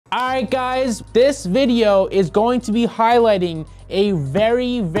All right, guys, this video is going to be highlighting a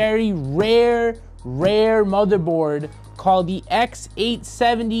very, very rare motherboard called the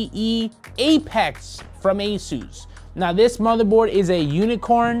X870E APEX from ASUS. Now, this motherboard is a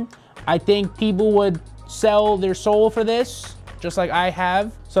unicorn. I think people would sell their soul for this, just like I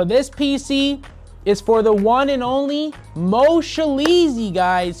have. So this PC is for the one and only Mo Shalizi,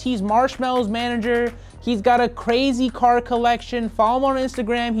 guys. He's Marshmallow's manager. He's got a crazy car collection. Follow him on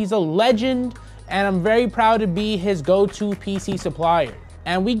Instagram. He's a legend, and I'm very proud to be his go-to PC supplier.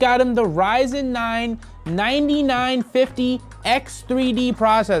 And we got him the Ryzen 9 9950X3D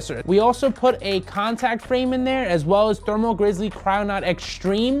processor. We also put a contact frame in there, as well as Thermal Grizzly Kryonaut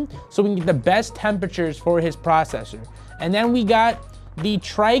Extreme, so we can get the best temperatures for his processor. And then we got the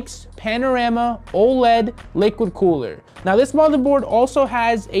TRYX Panorama OLED liquid cooler. Now, this motherboard also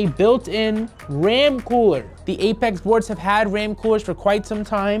has a built-in RAM cooler. The APEX boards have had RAM coolers for quite some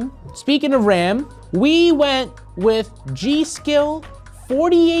time. Speaking of RAM, we went with G.Skill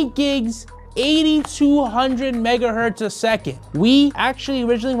 48 gigs, 8200 megahertz a second. We actually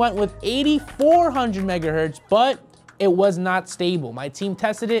originally went with 8400 megahertz, but it was not stable. My team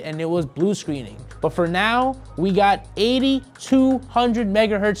tested it and it was blue screening. But for now, we got 8200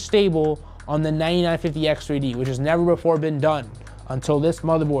 megahertz stable on the 9950X3D, which has never before been done until this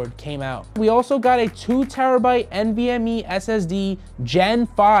motherboard came out. We also got a 2 terabyte NVMe SSD Gen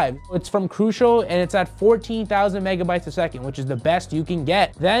 5. It's from Crucial and it's at 14,000 megabytes a second, which is the best you can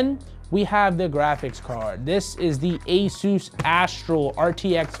get. Then we have the graphics card. This is the ASUS Astral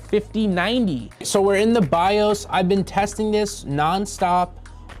RTX 5090. So we're in the BIOS. I've been testing this nonstop.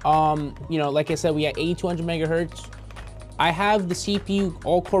 You know, like I said, we got 8200 megahertz. I have the CPU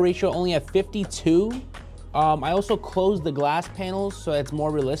all-core ratio only at 52. I also closed the glass panels so it's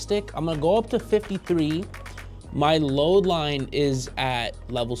more realistic. I'm gonna go up to 53. My load line is at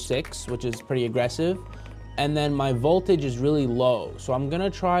level 6, which is pretty aggressive. And then my voltage is really low. So I'm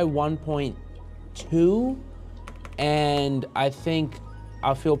gonna try 1.2, and I think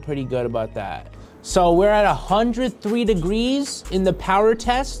I'll feel pretty good about that. So we're at 103 degrees in the power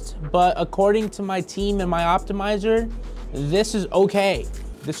test, but according to my team and my optimizer, this is okay.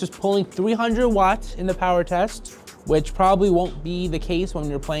 This is pulling 300 watts in the power test, which probably won't be the case when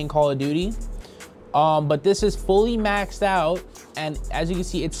you're playing Call of Duty. But this is fully maxed out, and as you can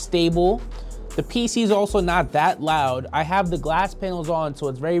see, it's stable. The PC is also not that loud. I have the glass panels on, so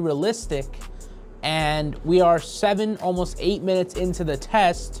it's very realistic. And we are 7, almost 8 minutes into the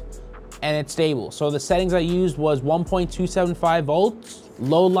test, and it's stable. So the settings I used was 1.275 volts,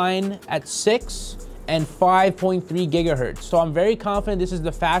 load line at 6, and 5.3 gigahertz. So I'm very confident this is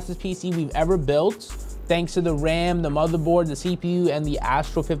the fastest PC we've ever built, thanks to the RAM, the motherboard, the CPU, and the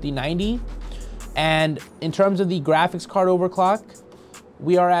Astral 5090. And in terms of the graphics card overclock,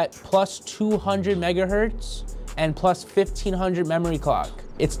 we are at plus 200 megahertz and plus 1500 memory clock.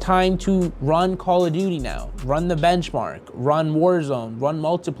 It's time to run Call of Duty now, run the benchmark, run Warzone, run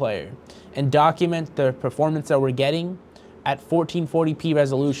multiplayer, and document the performance that we're getting at 1440p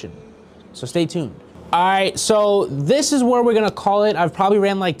resolution. So stay tuned. All right, so this is where we're gonna call it. I've probably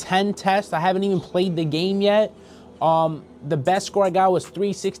ran like 10 tests. I haven't even played the game yet. The best score I got was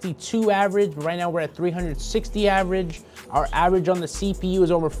 362 average, but right now we're at 360 average. Our average on the CPU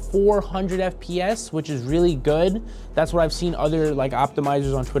is over 400 FPS, which is really good. That's what I've seen other like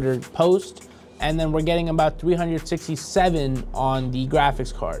optimizers on Twitter post. And then we're getting about 367 on the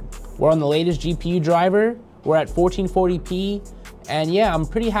graphics card. We're on the latest GPU driver. We're at 1440p. And yeah, I'm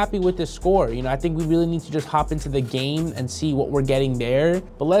pretty happy with this score. You know, I think we really need to just hop into the game and see what we're getting there.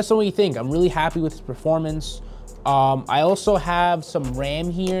 But let us know what you think. I'm really happy with this performance. I also have some RAM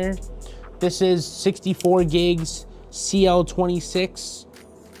here. This is 64 gigs, CL26,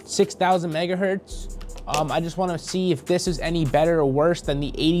 6000 megahertz. I just want to see if this is any better or worse than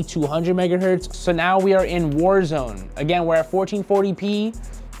the 8200 megahertz. So now we are in Warzone. Again, we're at 1440p.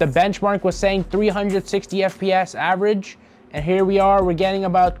 The benchmark was saying 360 FPS average. And here we are, we're getting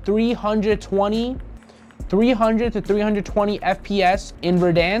about 300 to 320 FPS in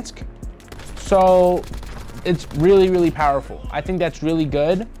Verdansk. So it's really, really powerful. I think that's really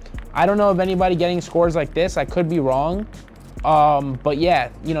good. I don't know of anybody getting scores like this. I could be wrong. But yeah,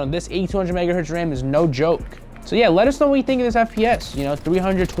 you know, this 8200 megahertz RAM is no joke. So yeah, let us know what you think of this FPS. You know,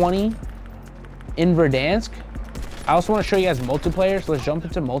 320 in Verdansk. I also want to show you guys multiplayer. So let's jump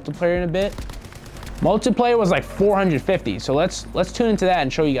into multiplayer in a bit. Multiplayer was like 450. So let's tune into that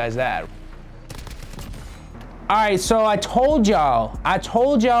and show you guys that. All right, so I told y'all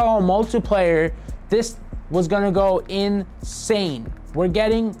on multiplayer, this was gonna go insane. We're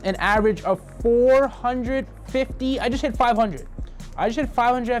getting an average of 450. I just hit 500. I just hit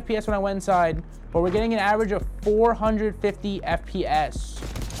 500 FPS when I went inside, but we're getting an average of 450 FPS.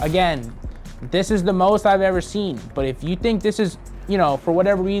 Again, this is the most I've ever seen. But if you think this is, you know, for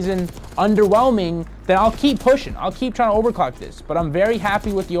whatever reason, underwhelming, then I'll keep pushing. I'll keep trying to overclock this. But I'm very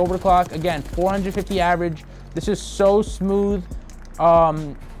happy with the overclock. Again, 450 average. This is so smooth.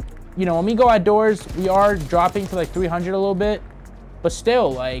 You know, when we go outdoors, we are dropping to like 300 a little bit, but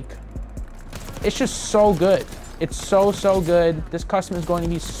still, like, it's just so good. It's so, so good. This customer is going to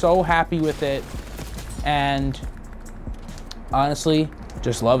be so happy with it. And honestly,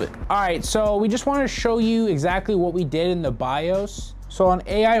 just love it. All right, so we just want to show you exactly what we did in the BIOS. So on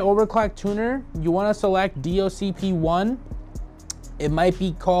AI Overclock Tuner, you want to select DOCP1. It might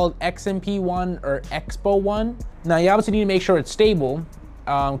be called XMP1 or Expo1. Now, you obviously need to make sure it's stable,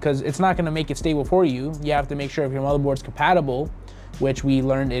 because it's not going to make it stable for you. You have to make sure if your motherboard's compatible, which we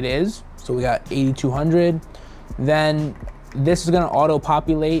learned it is. So we got 8200. Then this is going to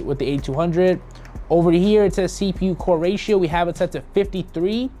auto-populate with the 8200. Over here, it says CPU core ratio. We have it set to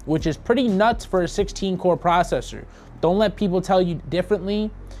 53, which is pretty nuts for a 16-core processor. Don't let people tell you differently.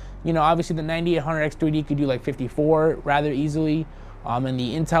 You know, obviously the 9800X3D could do like 54 rather easily. And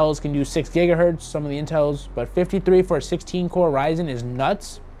the Intels can do 6 gigahertz, some of the Intels, but 53 for a 16-core Ryzen is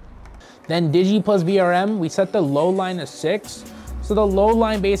nuts. Then Digi plus VRM, we set the low line to 6. So the low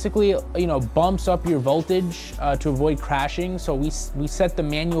line basically, you know, bumps up your voltage to avoid crashing. So we set the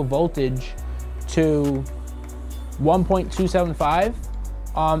manual voltage to 1.275.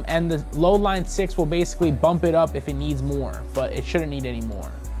 And the low line 6 will basically bump it up if it needs more, but it shouldn't need any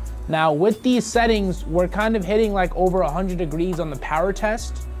more. Now with these settings, we're kind of hitting like over 100 degrees on the power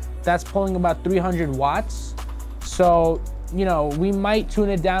test. That's pulling about 300 watts. So, you know, we might tune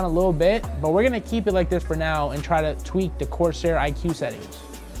it down a little bit, but we're gonna keep it like this for now and try to tweak the Corsair IQ settings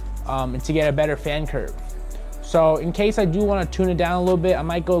and to get a better fan curve. So in case I do wanna tune it down a little bit, I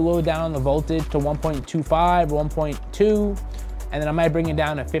might go low down on the voltage to 1.25 or 1.2, and then I might bring it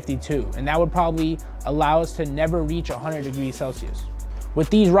down to 52. And that would probably allow us to never reach 100 degrees Celsius. With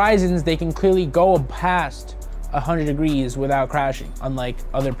these Ryzens, they can clearly go past 100 degrees without crashing, unlike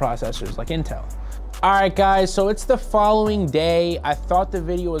other processors like Intel. All right, guys, so it's the following day. I thought the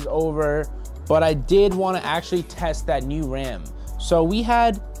video was over, but I did want to actually test that new RAM. So we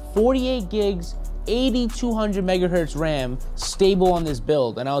had 48 gigs, 8200 megahertz RAM stable on this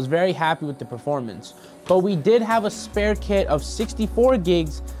build, and I was very happy with the performance. But we did have a spare kit of 64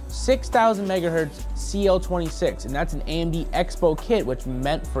 gigs, 6000 megahertz CL26, and that's an AMD Expo kit, which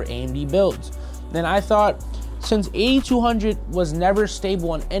meant for AMD builds. Then I thought, since 8200 was never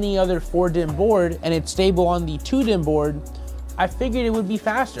stable on any other 4-DIMM board, and it's stable on the 2-DIMM board, I figured it would be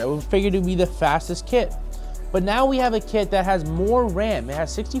faster. I figured it would be the fastest kit. But now we have a kit that has more RAM. It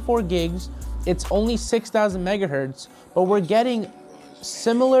has 64 gigs, it's only 6000 megahertz, but we're getting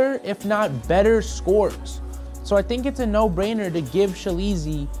similar, if not better scores. So I think it's a no-brainer to give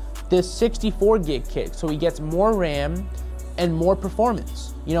Shalizi this 64 gig kit so he gets more RAM and more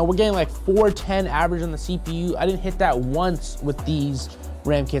performance. You know, we're getting like 410 average on the CPU. I didn't hit that once with these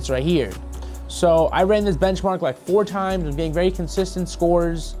RAM kits right here. So I ran this benchmark like 4 times and getting very consistent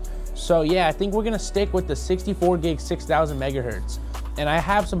scores. So yeah, I think we're gonna stick with the 64 gig, 6000 megahertz. And I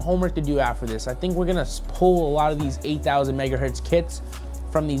have some homework to do after this. I think we're gonna pull a lot of these 8000 megahertz kits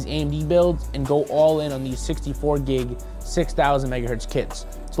from these AMD builds and go all in on these 64 gig, 6000 megahertz kits.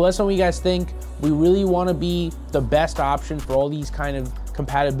 So let us know what you guys think. We really wanna be the best option for all these kind of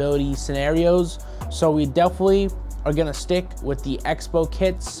compatibility scenarios. So we definitely are gonna stick with the Expo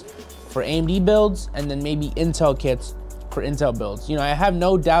kits for AMD builds and then maybe Intel kits for Intel builds. You know, I have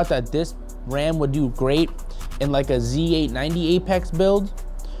no doubt that this RAM would do great in like a Z890 Apex build,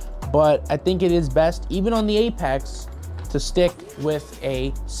 but I think it is best, even on the Apex, to stick with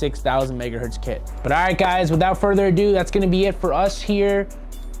a 6000 megahertz kit. But all right, guys, without further ado, that's gonna be it for us here.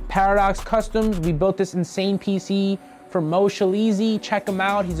 Paradox Customs, we built this insane PC for Mo Shalizi. Check him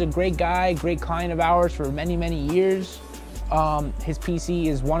out, he's a great guy, great client of ours for many, many years. His PC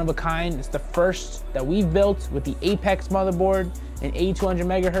is one of a kind. It's the first that we've built with the Apex motherboard and 8200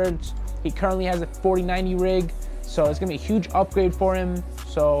 megahertz. He currently has a 4090 rig, so it's gonna be a huge upgrade for him.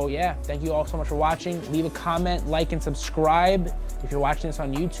 So yeah, thank you all so much for watching. Leave a comment, like, and subscribe if you're watching this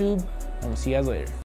on YouTube, and we'll see you guys later.